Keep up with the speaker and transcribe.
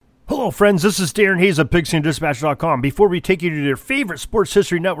Hello, friends. This is Darren Hayes of PigskinDispatch.com. Before we take you to your favorite Sports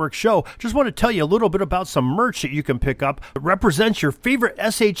History Network show, just want to tell you a little bit about some merch that you can pick up that represents your favorite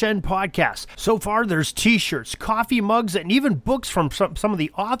SHN podcast. So far, there's t-shirts, coffee mugs, and even books from some of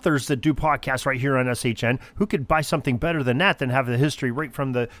the authors that do podcasts right here on SHN. Who could buy something better than that, than have the history right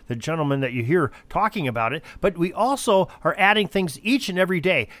from the gentleman that you hear talking about it? But we also are adding things each and every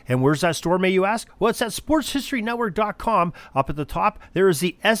day. And where's that store, may you ask? Well, it's at SportsHistoryNetwork.com. Up at the top, there is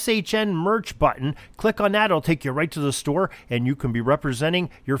the SHN merch button. Click on that. It'll take you right to the store, and you can be representing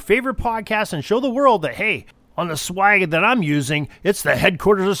your favorite podcast and show the world that, hey, on the swag that I'm using, it's the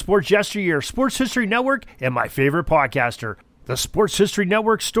headquarters of sports yesteryear, Sports History Network, and my favorite podcaster, the Sports History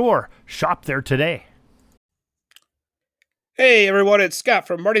Network store. Shop there today. Hey everyone, it's Scott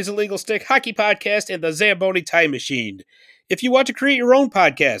from Marty's Illegal Stick Hockey Podcast and the Zamboni Time Machine. If you want to create your own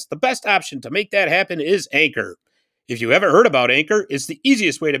podcast, the best option to make that happen is Anchor. If you haven't heard about Anchor, it's the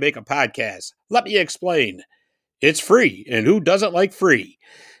easiest way to make a podcast. Let me explain. It's free, and who doesn't like free?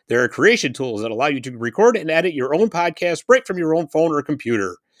 There are creation tools that allow you to record and edit your own podcast right from your own phone or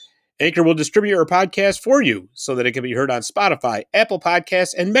computer. Anchor will distribute your podcast for you so that it can be heard on Spotify, Apple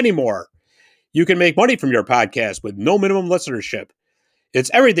Podcasts, and many more. You can make money from your podcast with no minimum listenership.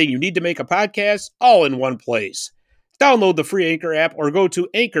 It's everything you need to make a podcast all in one place. Download the free Anchor app or go to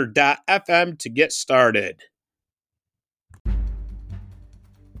anchor.fm to get started.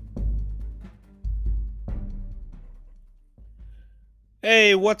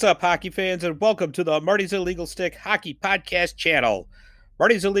 Hey, what's up, hockey fans, and welcome to the Marty's Illegal Stick Hockey Podcast channel.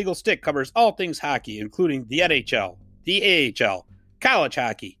 Marty's Illegal Stick covers all things hockey, including the NHL, the AHL, college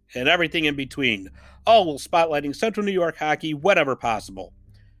hockey, and everything in between, all while spotlighting Central New York hockey whenever possible.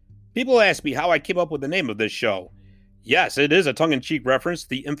 People ask me how I came up with the name of this show. Yes, it is a tongue-in-cheek reference to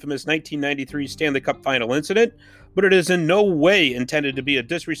the infamous 1993 Stanley Cup Final incident, but it is in no way intended to be a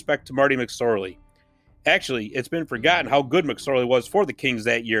disrespect to Marty McSorley. Actually, it's been forgotten how good McSorley was for the Kings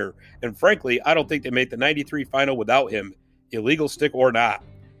that year, and frankly, I don't think they made the 93 final without him, illegal stick or not.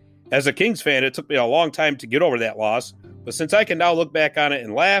 As a Kings fan, it took me a long time to get over that loss, but since I can now look back on it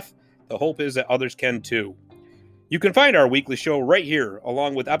and laugh, the hope is that others can too. You can find our weekly show right here,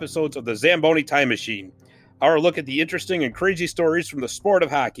 along with episodes of the Zamboni Time Machine, our look at the interesting and crazy stories from the sport of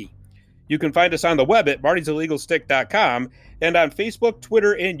hockey. You can find us on the web at martysillegalstick.com and on Facebook,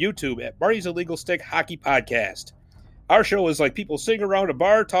 Twitter, and YouTube at Marty's Illegal Stick Hockey Podcast. Our show is like people sitting around a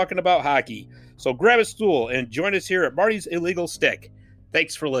bar talking about hockey, so grab a stool and join us here at Marty's Illegal Stick.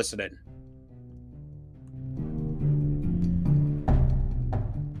 Thanks for listening.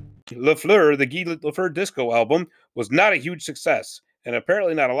 Le Fleur, the Guy Lafleur disco album, was not a huge success, and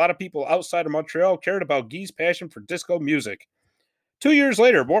apparently not a lot of people outside of Montreal cared about Guy's passion for disco music. 2 years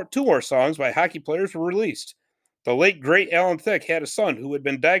later, two more songs by hockey players were released. The late, great Alan Thicke had a son who had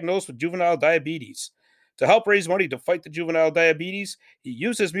been diagnosed with juvenile diabetes. To help raise money to fight the juvenile diabetes, he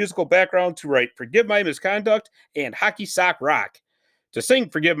used his musical background to write Forgive My Misconduct and Hockey Sock Rock. To sing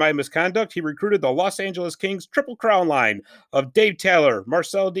Forgive My Misconduct, he recruited the Los Angeles Kings Triple Crown line of Dave Taylor,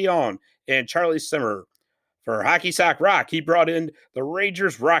 Marcel Dion, and Charlie Simmer. For Hockey Sock Rock, he brought in the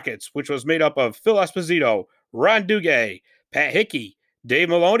Rangers Rockets, which was made up of Phil Esposito, Ron Duguay, Pat Hickey, Dave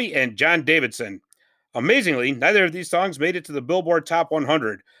Maloney, and John Davidson. Amazingly, neither of these songs made it to the Billboard Top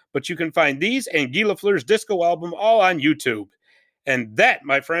 100, but you can find these and Guy Lafleur's disco album all on YouTube. And that,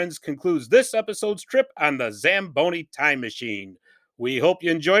 my friends, concludes this episode's trip on the Zamboni Time Machine. We hope you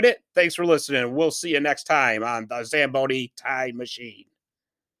enjoyed it. Thanks for listening. We'll see you next time on the Zamboni Time Machine.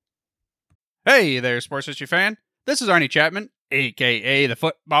 Hey there, sports history fan. This is Arnie Chapman, a.k.a. the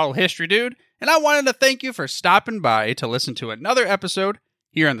Football History Dude, and I wanted to thank you for stopping by to listen to another episode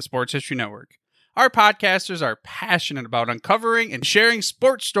here on the Sports History Network. Our podcasters are passionate about uncovering and sharing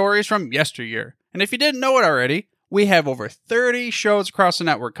sports stories from yesteryear. And if you didn't know it already, we have over 30 shows across the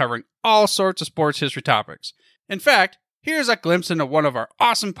network covering all sorts of sports history topics. In fact, here's a glimpse into one of our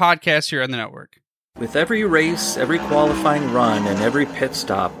awesome podcasts here on the network. With every race, every qualifying run, and every pit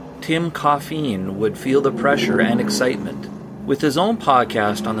stop, Tim Coffeen would feel the pressure and excitement. With his own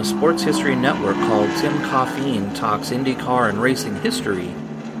podcast on the Sports History Network called Tim Coffeen Talks IndyCar and Racing History,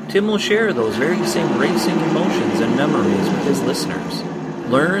 Tim will share those very same racing emotions and memories with his listeners.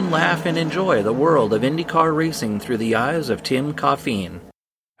 Learn, laugh, and enjoy the world of IndyCar racing through the eyes of Tim Coffeen.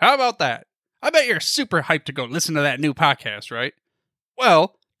 How about that? I bet you're super hyped to go listen to that new podcast, right?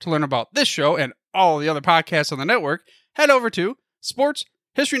 Well, to learn about this show and all the other podcasts on the network, head over to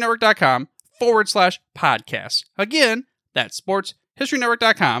sportshistorynetwork.com/podcasts. Again, that's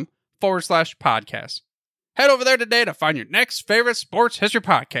sportshistorynetwork.com/podcasts. Head over there today to find your next favorite sports history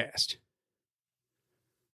podcast.